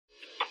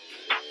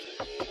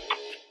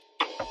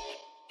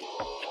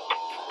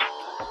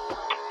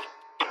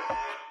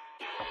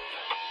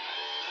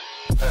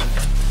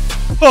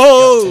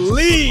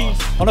Holy!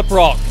 On a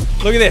proc.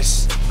 Look at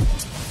this.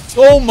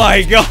 Oh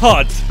my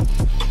god.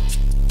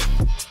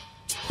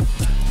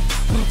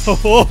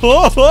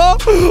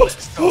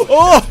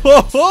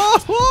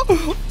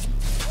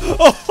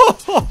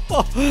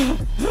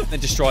 Then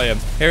destroy him.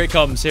 Here it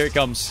comes. Here it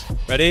comes.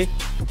 Ready?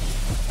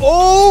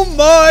 Oh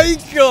my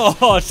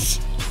god.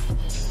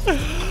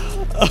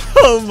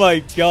 Oh my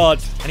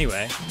god.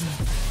 Anyway,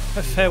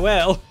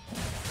 farewell.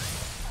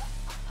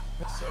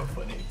 That's so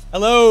funny.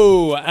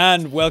 Hello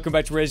and welcome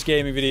back to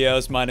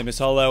RageGamingVideos. My name is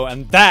Hollow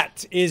and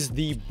that is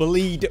the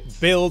bleed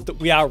build that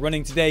we are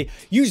running today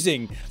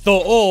using the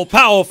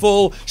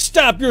all-powerful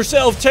stab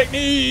yourself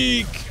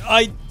technique.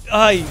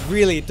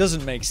 Really, it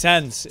doesn't make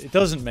sense. It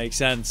doesn't make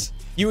sense.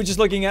 You were just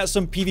looking at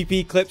some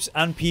PvP clips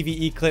and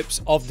PvE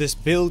clips of this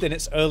build in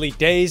its early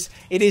days.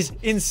 It is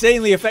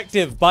insanely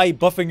effective by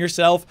buffing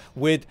yourself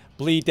with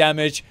bleed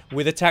damage,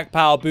 with attack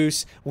power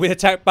boosts,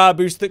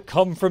 that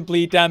come from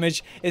bleed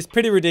damage. It's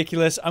pretty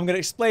ridiculous. I'm going to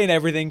explain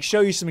everything,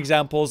 show you some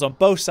examples on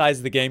both sides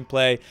of the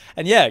gameplay,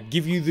 and yeah,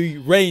 give you the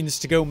reins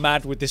to go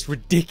mad with this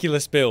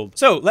ridiculous build.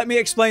 So let me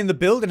explain the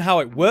build and how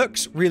it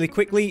works really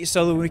quickly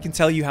so that we can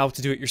tell you how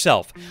to do it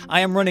yourself. I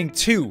am running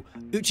two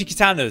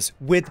Uchikatanas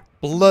with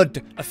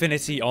blood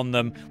affinity on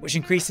them, which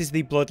increases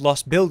the blood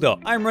loss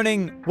buildup. I'm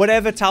running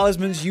whatever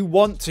talismans you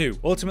want to.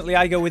 Ultimately,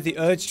 I go with the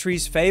Urge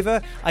Tree's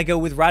Favor. I go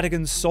with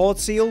Radagon's Sword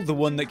Seal, the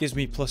one that gives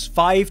me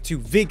 +5 to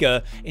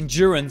Vigor,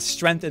 Endurance,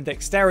 Strength, and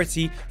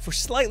Dexterity for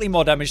slightly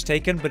more damage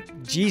taken, but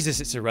Jesus,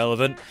 it's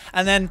irrelevant.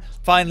 And then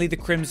finally, the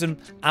Crimson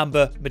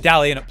Amber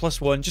Medallion at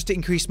 +1 just to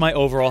increase my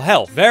overall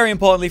health. Very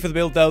importantly for the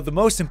build though, the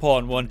most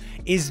important one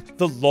is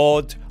the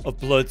Lord of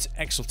Blood's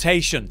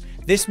Exaltation.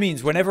 This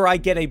means whenever I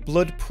get a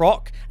blood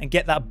proc and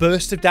get that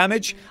burst of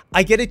damage,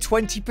 I get a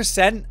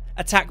 20%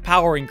 attack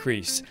power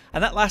increase.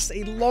 And that lasts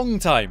a long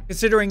time.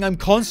 Considering I'm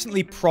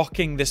constantly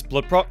proccing this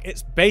blood proc,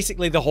 it's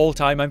basically the whole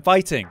time I'm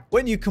fighting.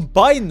 When you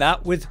combine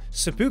that with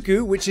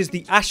Seppuku, which is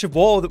the Ash of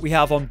War that we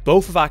have on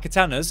both of our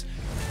katanas,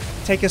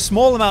 take a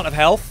small amount of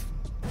health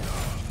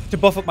to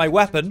buff up my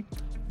weapon.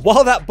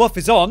 While that buff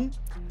is on,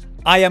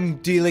 I am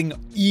dealing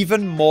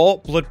even more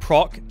blood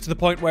proc to the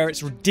point where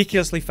it's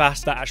ridiculously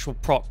fast. That actual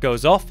proc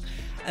goes off.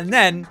 And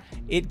then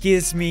it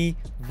gives me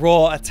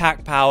raw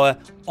attack power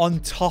on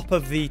top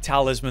of the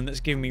talisman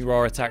that's giving me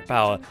raw attack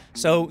power.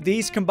 So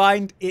these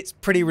combined, it's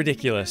pretty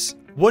ridiculous.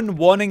 One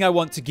warning I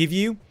want to give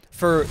you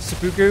for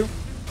Seppuku,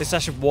 this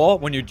Ash of War,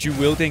 when you're dual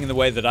wielding in the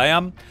way that I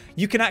am,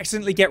 you can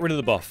accidentally get rid of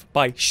the buff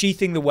by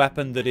sheathing the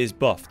weapon that is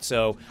buffed.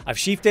 So I've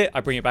sheathed it,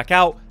 I bring it back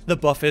out, the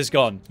buff is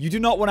gone. You do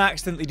not want to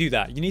accidentally do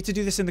that. You need to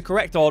do this in the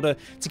correct order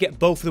to get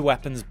both of the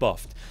weapons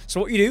buffed. So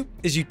what you do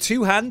is you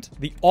two-hand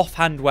the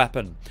offhand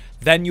weapon.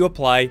 Then you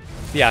apply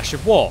the Ash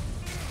of War.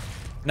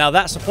 Now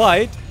that's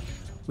applied,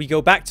 we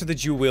go back to the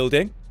dual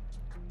wielding,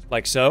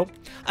 like so,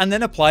 and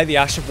then apply the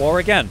Ash of War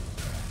again.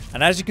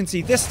 And as you can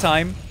see this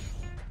time,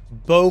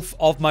 both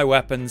of my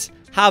weapons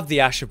have the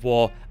Ash of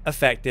War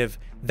effective.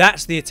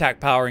 That's the attack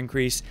power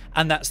increase,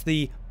 and that's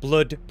the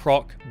blood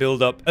proc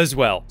build-up as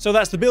well. So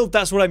that's the build,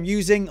 that's what I'm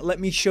using. Let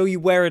me show you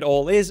where it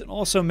all is, and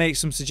also make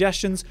some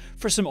suggestions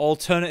for some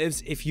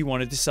alternatives if you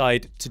want to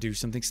decide to do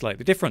something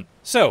slightly different.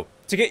 So,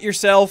 to get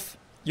yourself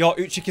your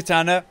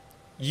Uchigatana,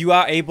 you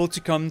are able to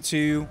come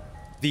to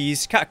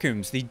these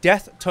catacombs, the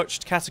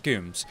Death-Touched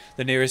Catacombs.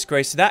 The nearest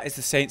grace to that is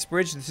the Saint's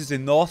Bridge. This is the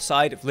north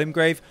side of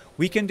Limgrave.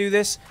 We can do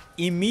this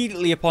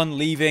immediately upon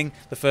leaving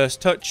the first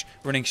touch,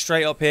 running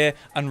straight up here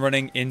and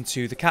running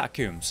into the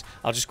catacombs.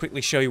 I'll just quickly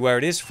show you where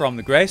it is from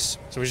the grace.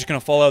 So we're just going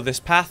to follow this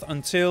path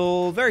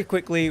until very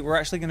quickly we're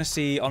actually going to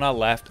see on our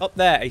left up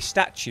there a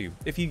statue.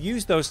 If you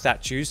use those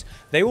statues,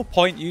 they will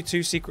point you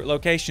to secret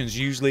locations,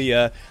 usually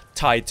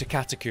tied to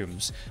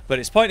catacombs. But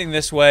it's pointing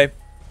this way.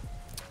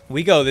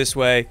 We go this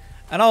way.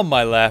 And on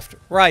my left,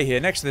 right here,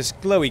 next to this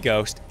glowy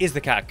ghost, is the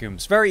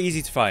catacombs. Very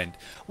easy to find.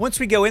 Once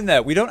we go in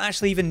there, we don't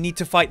actually even need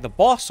to fight the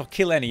boss or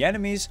kill any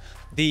enemies.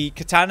 The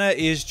katana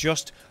is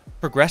just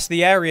progress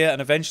the area, and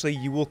eventually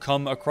you will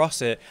come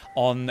across it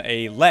on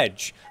a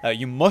ledge.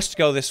 You must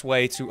go this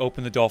way to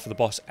open the door for the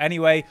boss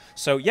anyway.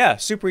 So yeah,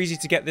 super easy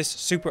to get this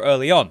super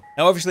early on.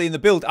 Now obviously in the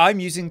build, I'm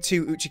using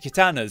two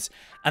Uchikatanas,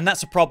 and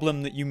that's a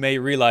problem that you may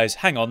realize,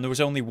 hang on, there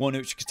was only one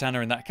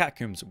Uchigatana in that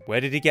catacombs. Where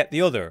did he get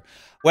the other?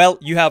 Well,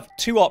 you have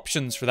two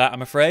options for that,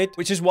 I'm afraid,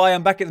 which is why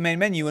I'm back at the main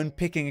menu and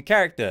picking a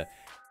character.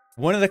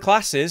 One of the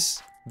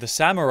classes, the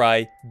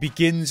Samurai,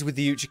 begins with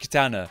the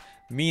Uchigatana,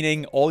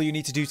 meaning all you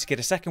need to do to get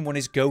a second one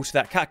is go to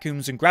that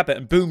catacombs and grab it,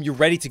 and boom, you're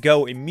ready to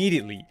go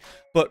immediately.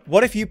 But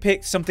what if you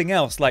picked something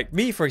else? Like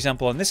me, for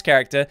example, on this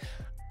character,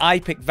 I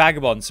picked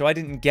Vagabond, so I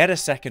didn't get a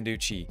second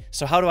Uchi.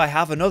 So how do I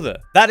have another?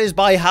 That is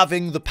by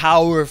having the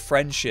power of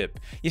friendship.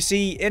 You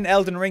see, in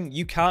Elden Ring,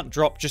 you can't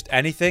drop just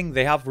anything.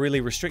 They have really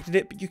restricted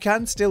it, but you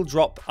can still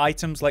drop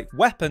items like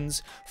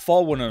weapons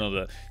for one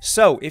another.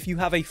 So if you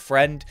have a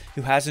friend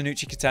who has an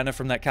Uchigatana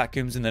from that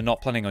catacombs and they're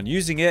not planning on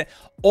using it,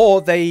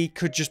 or they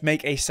could just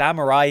make a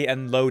samurai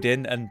and load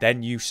in and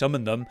then you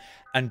summon them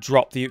and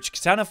drop the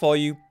Uchigatana for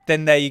you,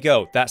 then there you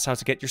go. That's how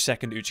to get your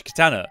second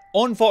Uchigatana.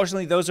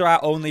 Unfortunately, those are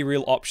our only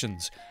real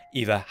options.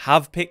 either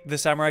have picked the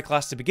samurai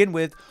class to begin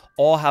with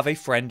or have a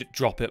friend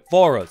drop it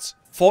for us.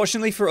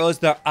 Fortunately for us,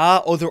 there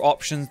are other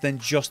options than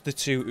just the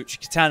 2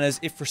 Uchikatanas.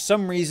 If for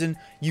some reason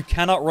you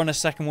cannot run a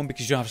second one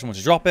because you don't have someone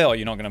to drop it, or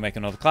you're not going to make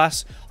another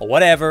class, or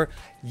whatever,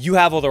 you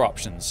have other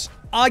options.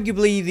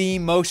 Arguably, the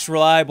most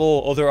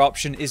reliable other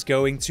option is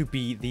going to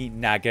be the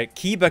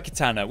Nagakiba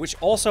katana, which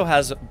also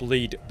has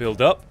bleed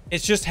build-up.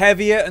 It's just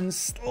heavier and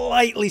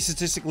slightly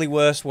statistically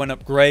worse when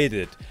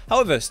upgraded.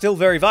 However, still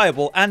very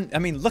viable, and I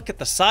mean, look at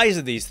the size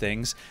of these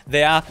things.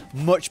 They are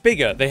much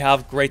bigger. They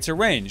have greater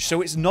range,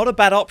 so it's not a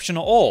bad option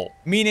at all.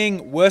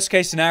 Meaning, worst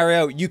case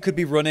scenario, you could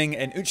be running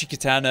an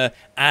Uchigatana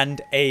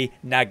and a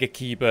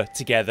Nagakiba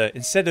together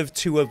instead of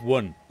 2 of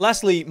 1.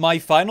 Lastly, my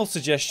final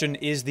suggestion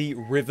is the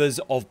Rivers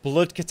of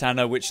Blood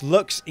katana, which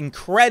looks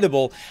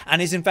incredible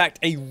and is in fact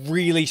a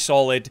really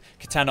solid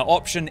katana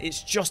option.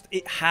 It's just,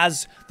 it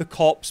has the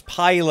corpse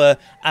piler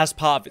as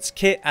part of its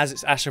kit, as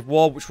its Ash of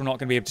War, which we're not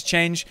going to be able to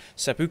change.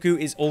 Seppuku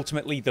is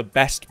ultimately the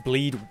best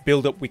bleed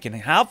build-up we can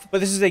have,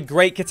 but this is a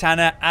great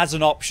katana as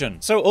an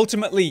option. So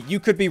ultimately, you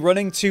could be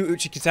running 2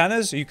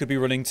 Uchikatanas, you could be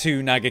running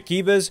 2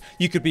 Nagakibas,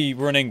 you could be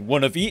running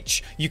 1 of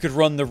each, you could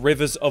run the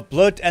Rivers of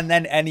Blood, and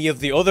then any of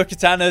the other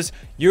katanas.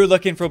 You're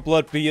looking for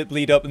blood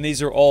bleed up, and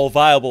these are all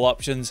viable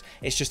options.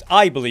 It's just,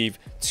 I believe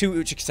 2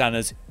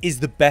 Uchikatanas is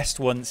the best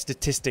one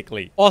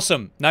statistically.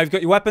 Awesome. Now you've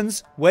got your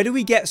weapons. Where do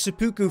we get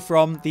Seppuku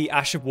from, the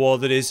Ash of War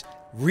that is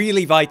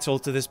really vital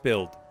to this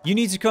build? You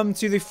need to come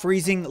to the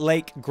Freezing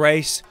Lake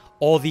Grace,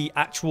 or the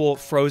actual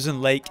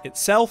frozen lake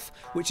itself,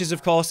 which is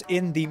of course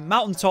in the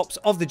mountaintops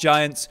of the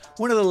Giants,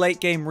 one of the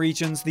late game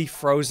regions, the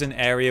frozen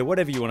area,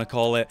 whatever you want to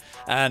call it.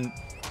 And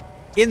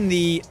in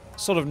the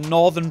sort of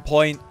northern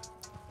point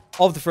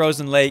of the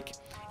frozen lake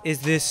is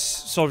this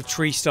sort of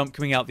tree stump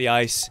coming out the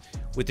ice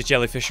with the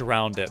jellyfish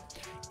around it.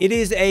 It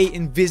is a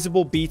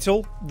invisible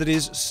beetle that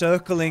is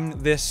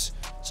circling this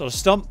sort of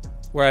stump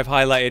where I've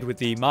highlighted with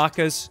the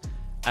markers,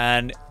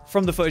 and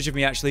from the footage of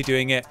me actually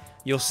doing it,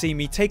 you'll see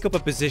me take up a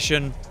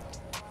position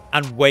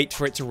and wait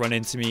for it to run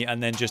into me,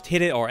 and then just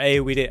hit it or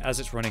AoE it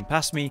as it's running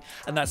past me,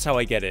 and that's how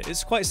I get it.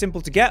 It's quite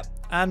simple to get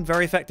and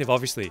very effective,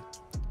 obviously.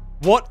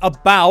 What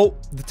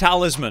about the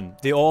talisman,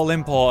 the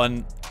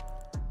all-important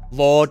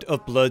Lord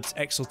of Blood's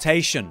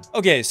Exaltation?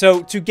 Okay,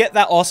 so to get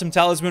that awesome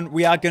talisman,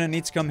 we are going to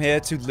need to come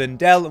here to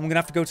Lindell, and we're going to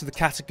have to go to the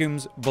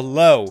catacombs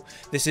below.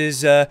 This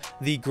is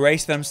the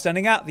grace that I'm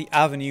standing at, the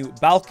avenue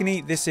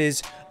balcony. This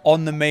is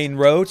on the main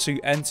road, so you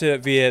enter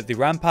via the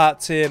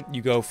ramparts here,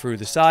 you go through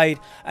the side,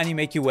 and you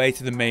make your way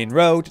to the main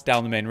road.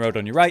 Down the main road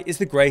on your right is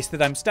the grace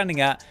that I'm standing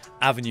at,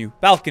 avenue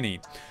balcony.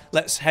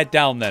 Let's head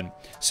down then.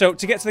 So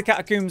to get to the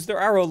catacombs, there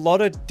are a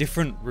lot of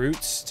different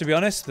routes, to be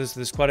honest.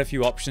 There's quite a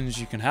few options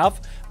you can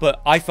have,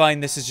 but I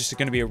find this is just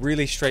going to be a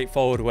really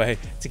straightforward way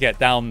to get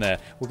down there.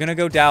 We're going to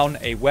go down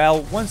a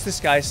well. Once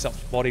this guy stops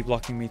body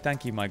blocking me,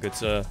 thank you, my good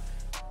sir.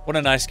 What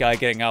a nice guy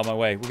getting out of my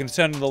way. We're going to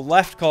turn to the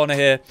left corner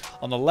here,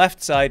 on the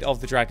left side of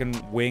the dragon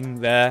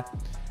wing there.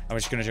 And we're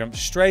just going to jump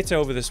straight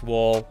over this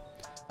wall.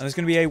 And there's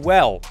going to be a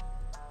well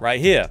right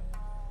here.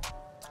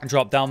 And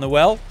drop down the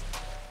well.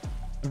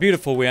 And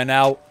beautiful, we are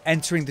now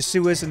entering the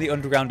sewers in the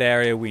underground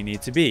area we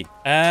need to be.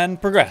 And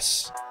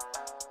progress.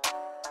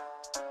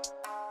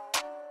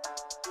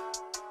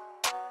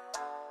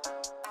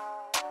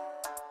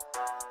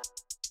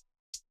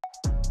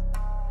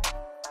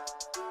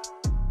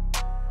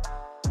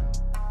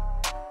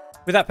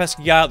 With that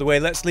pesky guy out of the way,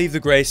 let's leave the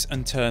grace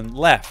and turn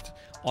left.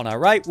 On our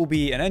right will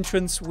be an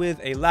entrance with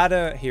a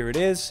ladder. Here it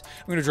is.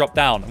 We're going to drop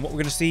down, and what we're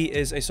going to see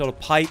is a sort of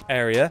pipe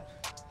area.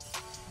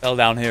 Fell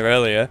down here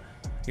earlier.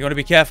 You want to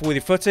be careful with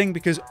your footing,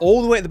 because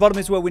all the way at the bottom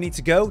is where we need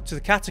to go, to the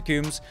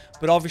catacombs,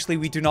 but obviously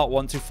we do not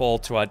want to fall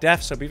to our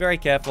death, so be very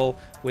careful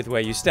with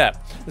where you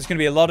step. There's going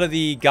to be a lot of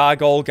the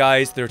gargoyle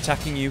guys that are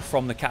attacking you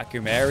from the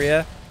catacomb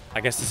area. I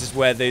guess this is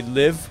where they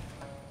live.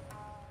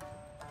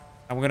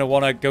 And we're going to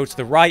want to go to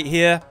the right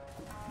here.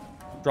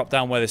 Drop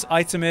down where this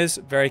item is.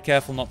 Very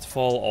careful not to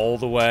fall all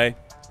the way.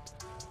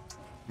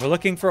 We're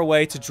looking for a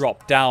way to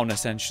drop down,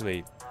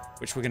 essentially,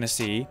 which we're going to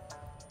see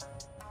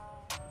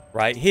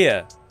right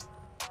here.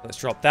 Let's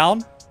drop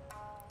down.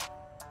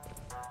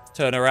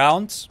 Turn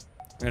around.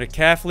 We're going to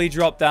carefully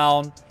drop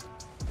down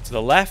to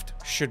the left.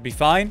 Should be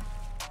fine.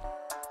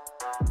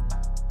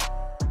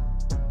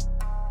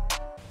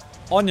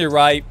 On your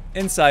right,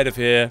 inside of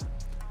here,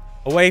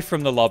 away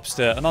from the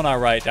lobster, and on our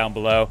right down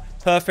below,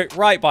 perfect,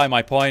 right by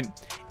my point,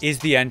 is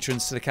the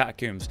entrance to the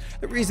catacombs.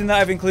 The reason that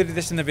I've included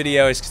this in the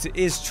video is because it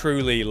is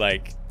truly,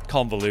 like,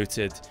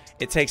 convoluted.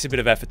 It takes a bit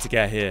of effort to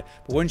get here,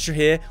 but once you're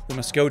here, we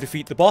must go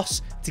defeat the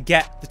boss to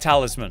get the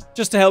talisman.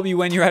 Just to help you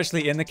when you're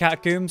actually in the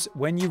catacombs,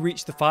 when you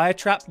reach the fire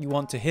trap, you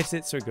want to hit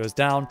it so it goes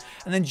down,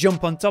 and then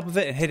jump on top of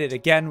it and hit it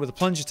again with a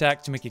plunge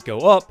attack to make it go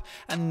up,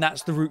 and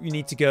that's the route you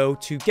need to go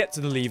to get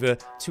to the lever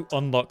to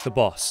unlock the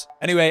boss.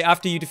 Anyway,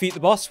 after you defeat the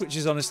boss, which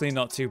is honestly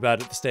not too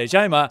bad at the stage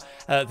I'm at,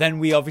 then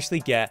we obviously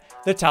get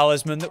the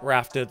talisman that we're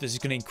after. This is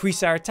going to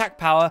increase our attack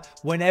power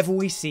whenever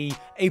we see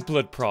a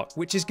blood proc,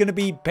 which is going to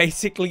be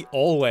basically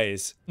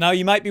always. Now, Now,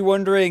 you might be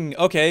wondering,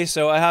 okay,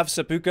 so I have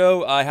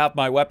Seppuku, I have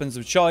my weapons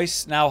of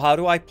choice. Now, how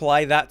do I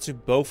apply that to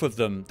both of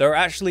them? There are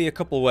actually a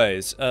couple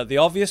ways. The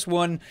obvious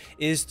one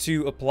is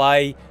to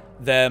apply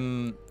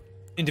them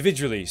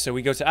individually. So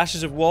we go to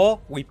Ashes of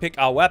War, we pick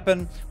our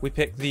weapon, we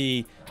pick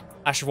the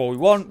Ash of War we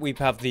want, we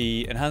have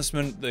the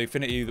enhancement, the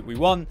affinity that we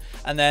want,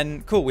 and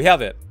then, cool, we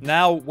have it.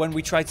 Now, when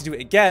we try to do it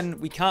again,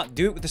 we can't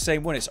do it with the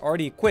same one, it's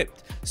already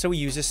equipped. So we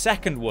use a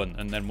second one,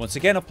 and then once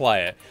again apply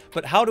it.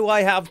 But how do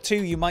I have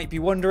two, you might be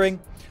wondering?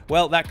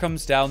 Well, that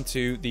comes down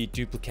to the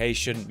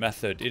duplication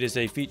method. It is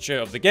a feature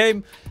of the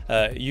game,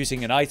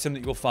 using an item that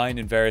you will find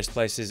in various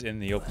places in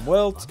the open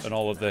world and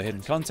all of the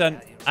hidden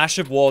content. Ash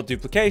of War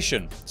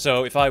duplication.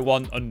 So if I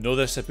want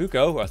another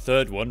Seppuku, a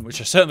third one,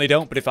 which I certainly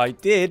don't, but if I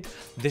did,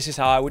 this is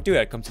how I would do it.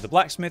 I'd come to the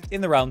blacksmith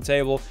in the round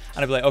table,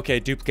 and I'd be like, okay,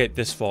 duplicate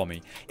this for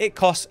me. It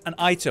costs an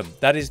item.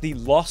 That is the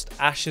Lost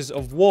Ashes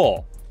of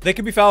War. They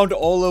can be found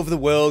all over the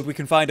world. We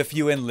can find a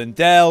few in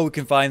Lindell. We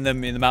can find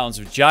them in the Mountains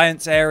of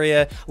Giants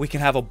area. We can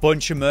have a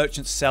bunch of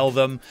merchants sell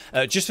them.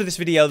 Just for this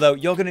video, though,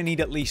 you're going to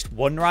need at least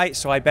one, right?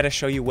 So I better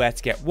show you where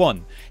to get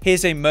one.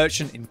 Here's a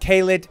merchant in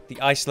Caelid, the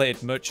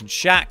isolated merchant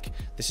shack.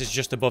 This is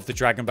just above the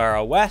Dragon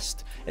Barrow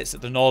West. It's at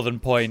the northern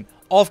point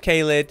of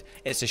Caelid.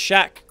 It's a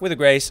shack with a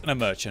grace and a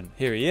merchant.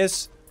 Here he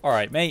is. All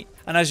right, mate.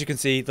 And as you can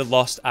see, the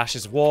Lost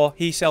Ashes of War,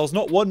 he sells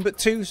not one, but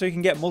two, so you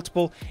can get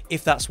multiple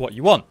if that's what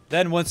you want.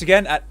 Then once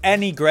again, at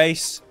any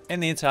grace in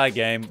the entire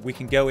game, we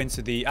can go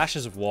into the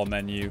Ashes of War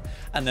menu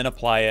and then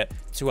apply it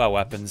to our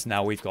weapons.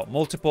 Now we've got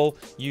multiple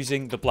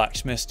using the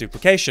blacksmith's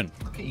duplication.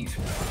 Look at you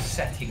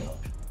setting up.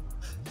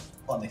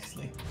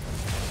 Honestly.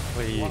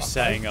 What are you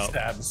setting up?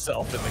 Stab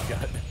himself in the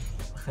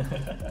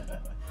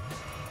gut.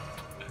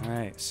 All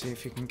right, see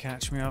if you can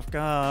catch me off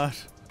guard.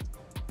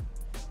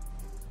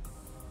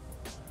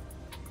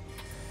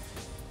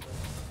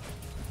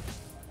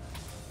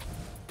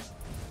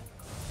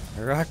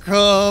 Here I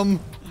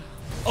come.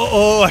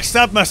 Uh-oh, I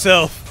stabbed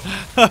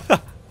myself.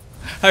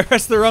 I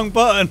pressed the wrong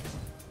button.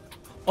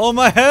 All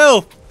my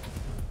health.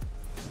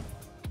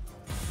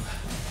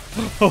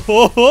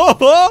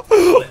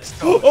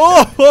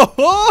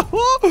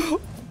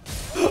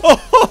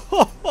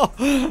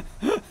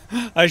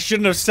 I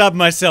shouldn't have stabbed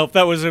myself.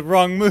 That was a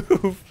wrong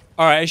move.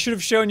 Alright, I should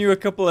have shown you a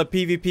couple of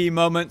PvP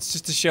moments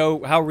just to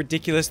show how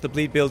ridiculous the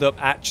bleed build-up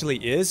actually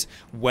is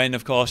when,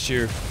 of course,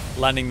 you're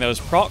landing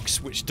those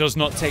procs, which does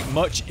not take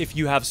much if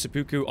you have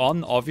Seppuku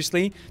on,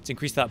 obviously, to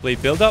increase that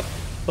bleed build-up.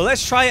 But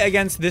let's try it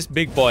against this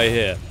big boy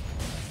here.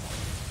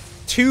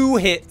 2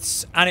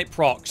 hits and it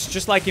procs,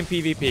 just like in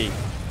PvP.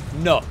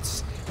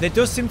 Nuts. There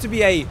does seem to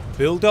be a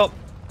build-up.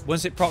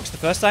 Once it procs the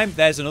first time,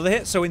 there's another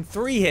hit. So in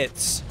 3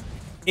 hits,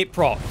 it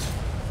procs.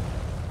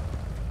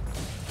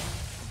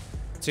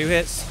 2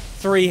 hits,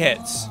 3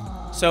 hits.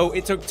 So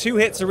it took 2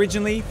 hits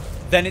originally,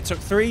 then it took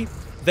 3,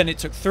 then it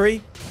took 3,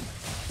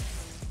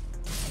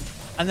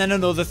 and then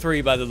another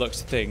 3 by the looks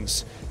of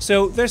things.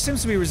 So there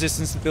seems to be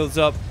resistance that builds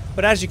up,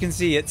 but as you can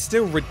see, it's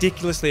still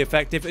ridiculously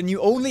effective, and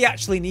you only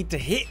actually need to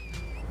hit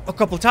a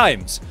couple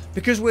times.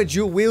 Because we're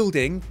dual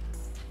wielding,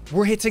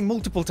 we're hitting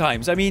multiple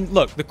times. I mean,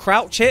 look, the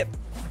crouch hit,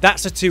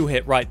 that's a 2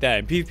 hit right there.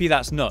 In PvP,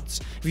 that's nuts.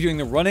 If you're doing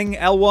the running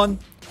L1,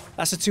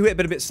 that's a 2 hit,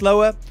 but a bit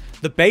slower.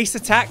 The base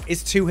attack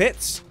is 2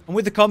 hits, and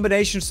with the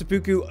combination of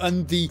Seppuku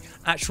and the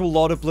actual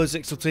Lord of Blood's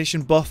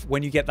exaltation buff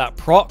when you get that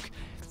proc,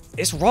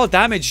 its raw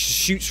damage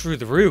shoots through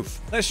the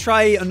roof. Let's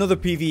try another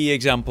PvE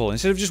example.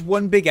 Instead of just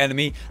one big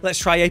enemy, let's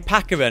try a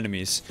pack of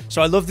enemies.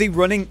 So I love the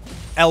running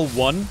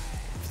L1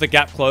 for the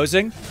gap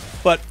closing,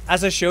 but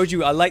as I showed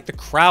you, I like the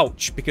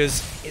crouch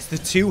because it's the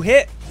 2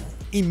 hit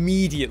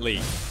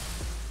immediately.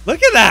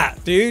 Look at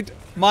that, dude.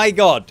 My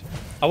God.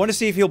 I want to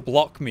see if he'll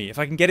block me. If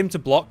I can get him to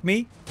block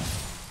me,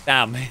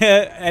 damn,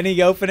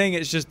 any opening,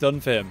 it's just done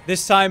for him.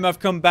 This time I've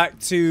come back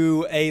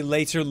to a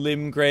later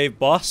Limgrave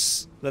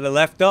boss that I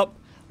left up.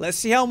 Let's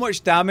see how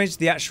much damage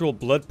the actual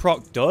blood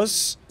proc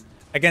does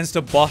against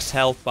a boss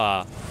health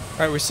bar.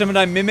 Alright, with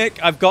Summoned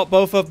Mimic, I've got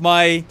both of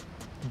my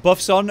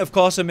buffs on. Of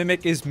course, a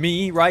Mimic is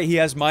me, right? He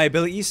has my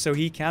abilities, so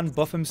he can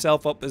buff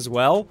himself up as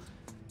well.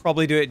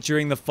 Probably do it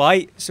during the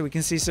fight, so we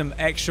can see some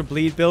extra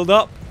bleed build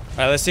up.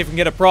 Alright, let's see if we can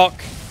get a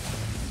proc.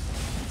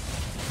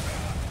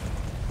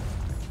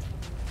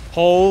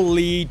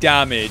 Holy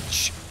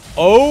damage.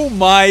 Oh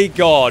my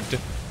God.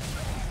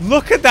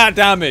 Look at that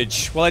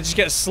damage. Well, I just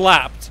get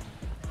slapped.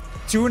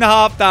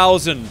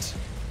 2,500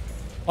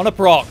 on a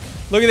proc.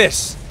 Look at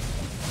this.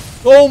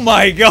 Oh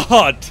my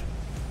God.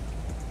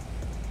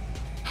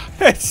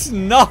 It's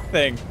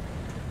nothing.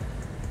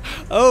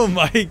 Oh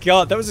my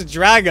God. That was a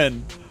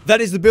dragon. That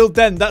is the build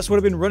then. That's what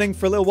I've been running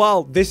for a little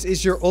while. This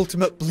is your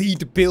ultimate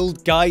bleed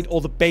build guide,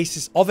 or the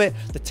basis of it.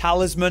 The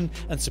talisman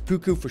and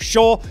Seppuku for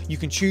sure. You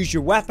can choose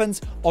your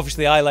weapons.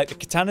 Obviously, I like the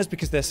katanas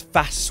because they're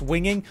fast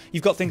swinging.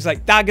 You've got things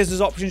like daggers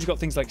as options. You've got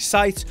things like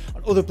scythes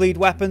and other bleed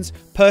weapons.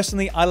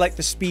 Personally, I like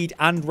the speed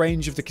and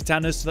range of the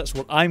katanas, so that's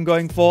what I'm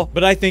going for.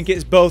 But I think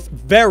it's both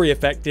very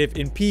effective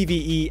in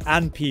PvE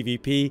and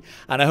PvP,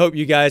 and I hope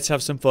you guys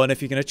have some fun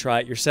if you're going to try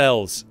it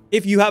yourselves.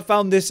 If you have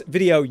found this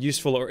video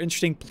useful or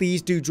interesting,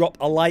 please do drop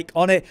a like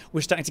on it. We're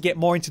starting to get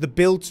more into the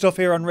build stuff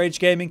here on Rage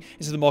Gaming,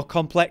 into the more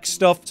complex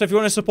stuff. So if you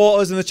want to support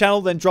us in the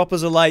channel, then drop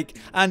us a like.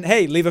 And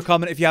hey, leave a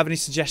comment if you have any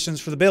suggestions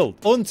for the build.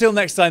 Until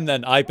next time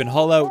then, I've been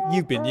Hollow,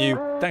 you've been you.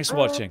 Thanks for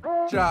watching.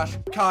 Josh,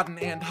 Cotton,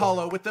 and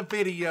Hollow with the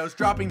videos,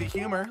 dropping the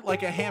humor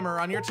like a hammer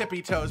on your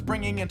tippy toes,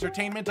 bringing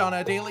entertainment on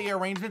a daily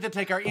arrangement to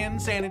take our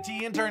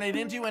insanity and turn it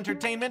into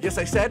entertainment. Yes,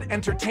 I said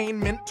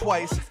entertainment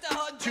twice,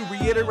 to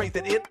reiterate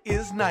that it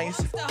is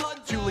nice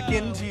to look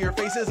into your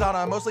faces on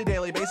a mostly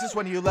daily basis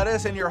when you let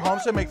us in your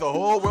homes to make the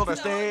whole world a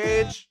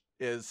stage.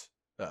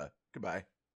 Goodbye.